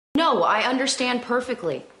No, I understand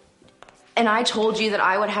perfectly. And I told you that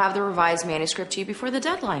I would have the revised manuscript to you before the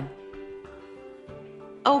deadline.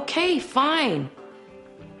 Okay, fine.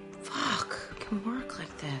 Fuck, it can work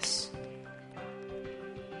like this.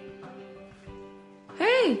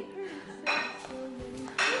 Hey.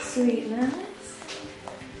 Sweetness.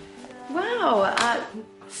 Wow,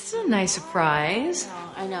 this is a nice surprise.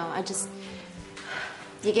 Oh, I know,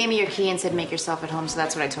 You gave me your key and said make yourself at home, so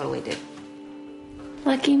that's what I totally did.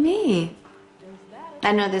 Lucky me.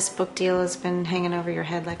 I know this book deal has been hanging over your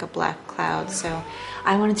head like a black cloud, so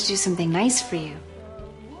I wanted to do something nice for you.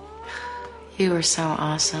 You were so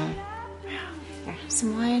awesome. Here,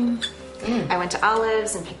 some wine. I went to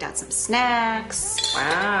Olive's and picked out some snacks.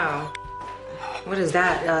 Wow. What is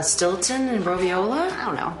that, Stilton and Roviola? I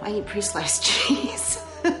don't know. I eat pre-sliced cheese.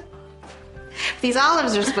 These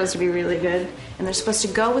olives are supposed to be really good, and they're supposed to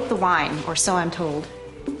go with the wine, or so I'm told.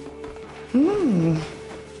 Look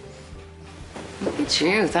at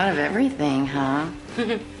you, thought of everything, huh?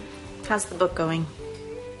 How's the book going?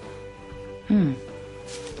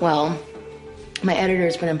 Well, my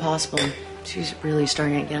editor's been impossible. She's really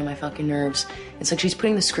starting to get on my fucking nerves. It's like she's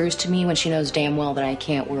putting the screws to me when she knows damn well that I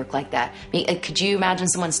can't work like that. I mean, could you imagine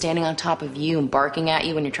someone standing on top of you and barking at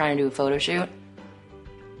you when you're trying to do a photo shoot?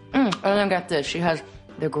 And then get this, she has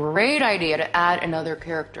the great idea to add another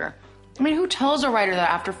character. I mean, who tells a writer that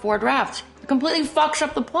after 4 drafts? It completely fucks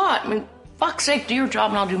up the plot. I mean, fuck's sake, do your job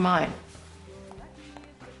and I'll do mine.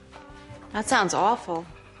 That sounds awful.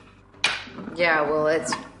 Yeah, well,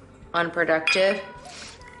 it's unproductive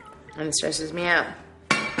and it stresses me out.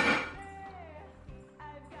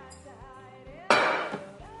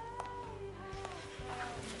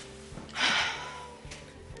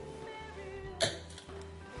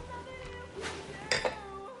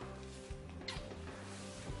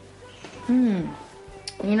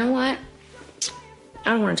 You know what?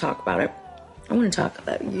 I don't want to talk about it. I want to talk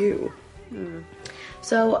about you.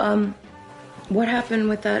 So, what happened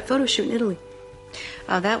with that photo shoot in Italy?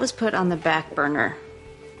 Oh, that was put on the back burner.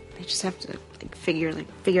 They just have to figure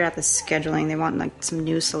out the scheduling. They want some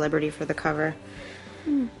new celebrity for the cover.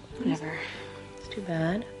 Whatever. It's too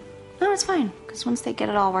bad. No, it's fine. Because once they get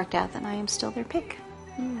it all worked out, then I am still their pick.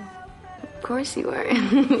 Of course you are.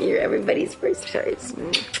 You're everybody's first choice.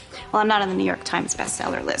 Well, I'm not on the New York Times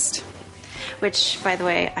bestseller list. Which, by the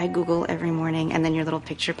way, I Google every morning, and then your little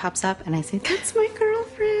picture pops up, and I say, that's my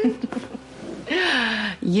girlfriend.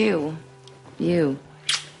 You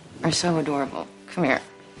are so adorable. Come here.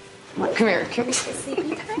 What? Come here. Come here.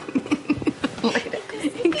 Sleepy time?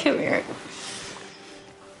 Come here.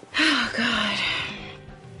 Oh, God.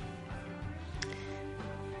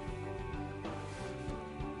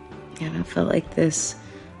 I haven't felt like this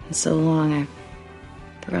in so long. I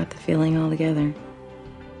forgot the feeling altogether.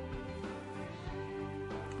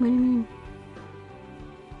 What do you mean?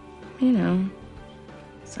 You know,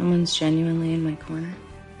 someone's genuinely in my corner.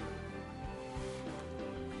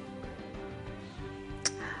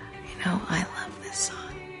 You know, I love this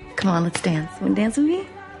song. Come on, let's dance. You want to dance with me?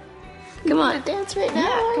 Come on. Dance right now?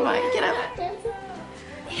 Yeah, come on, get up.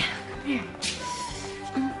 Yeah, come here.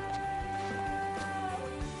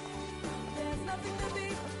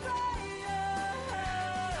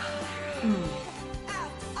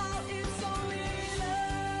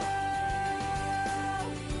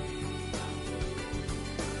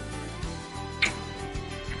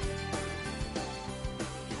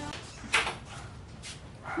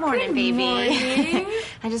 Morning, baby. Morning.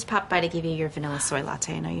 I just popped by to give you your vanilla soy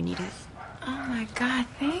latte. I know you need it. Oh my God,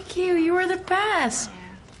 thank you. You are the best.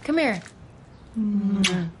 Come here.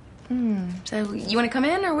 So, you want to come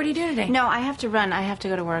in, or what are you doing today? No, I have to run. I have to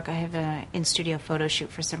go to work. I have an in-studio photo shoot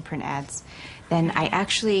for some print ads. Then I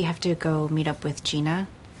actually have to go meet up with Gina.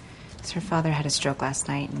 'Cause her father had a stroke last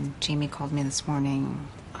night, and Jamie called me this morning.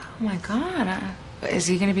 Oh my God. Is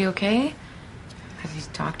he going to be okay? Have you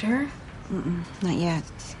talked to her? Not yet.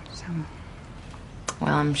 So.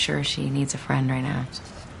 Well, I'm sure she needs a friend right now.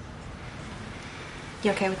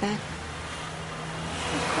 You okay with that?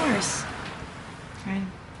 Of course.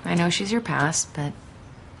 I know she's your past, but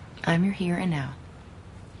I'm your here and now.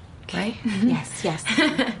 Right? Yes.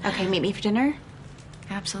 Okay, meet me for dinner?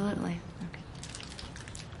 Absolutely. Okay.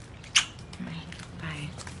 Bye.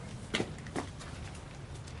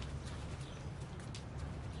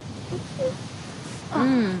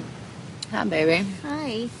 Hi, baby.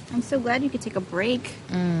 Hi. I'm so glad you could take a break.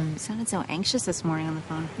 You sounded so anxious this morning on the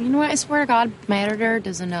phone. You know what? I swear to God, my editor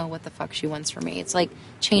doesn't know what the fuck she wants from me. It's like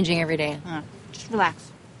changing every day. Just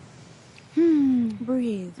relax.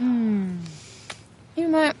 Breathe. You know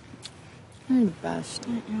what? You're the best.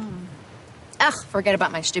 Ugh, forget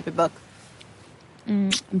about my stupid book.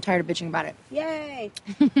 I'm tired of bitching about it. Yay!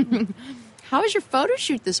 How was your photo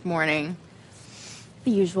shoot this morning?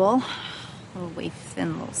 The usual. Little waif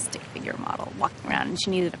thin little stick figure model walking around, and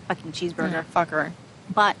she needed a fucking cheeseburger. Fuck her.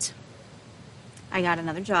 But I got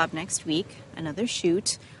another job next week, another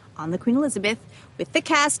shoot on the Queen Elizabeth with the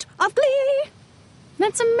cast of Glee.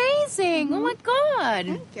 That's amazing. Oh my God.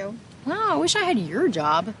 Thank you. Wow, I wish I had your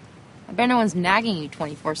job. I bet no one's nagging you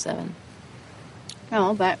 24/7.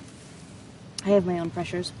 No, but I have my own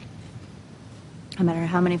pressures. No matter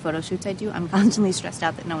how many photo shoots I do, I'm constantly stressed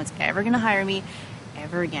out that no one's ever going to hire me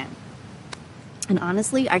ever again. And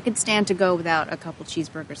honestly, I could stand to go without a couple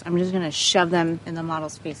cheeseburgers. I'm just going to shove them in the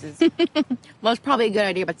models' faces. Well, it's probably a good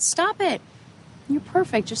idea, but stop it. You're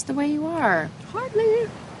perfect just the way you are. Hardly.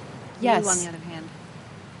 Yes. You, on the other hand.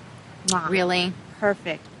 Mwah. Really?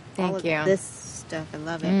 Perfect. Thank all of you. This stuff, I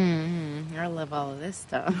love it. I love all of this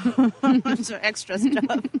stuff. So extra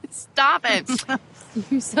stuff. Stop it.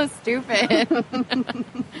 You're so stupid.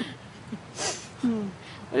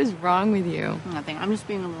 What is wrong with you? Nothing. I'm just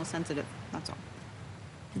being a little sensitive. That's all.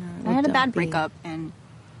 No, I had a don't bad be. breakup, and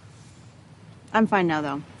I'm fine now,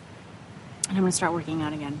 though. And I'm going to start working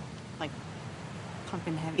out again. Like,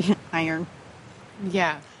 pumping heavy iron.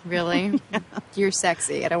 Yeah, really? Yeah. You're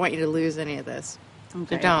sexy. I don't want you to lose any of this.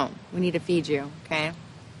 Okay. So don't. We need to feed you, okay?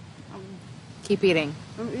 Keep eating.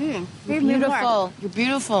 I'm eating. You're Feed me more. beautiful. You're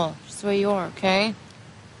beautiful. Just the way you are, okay?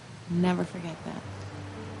 Never forget that.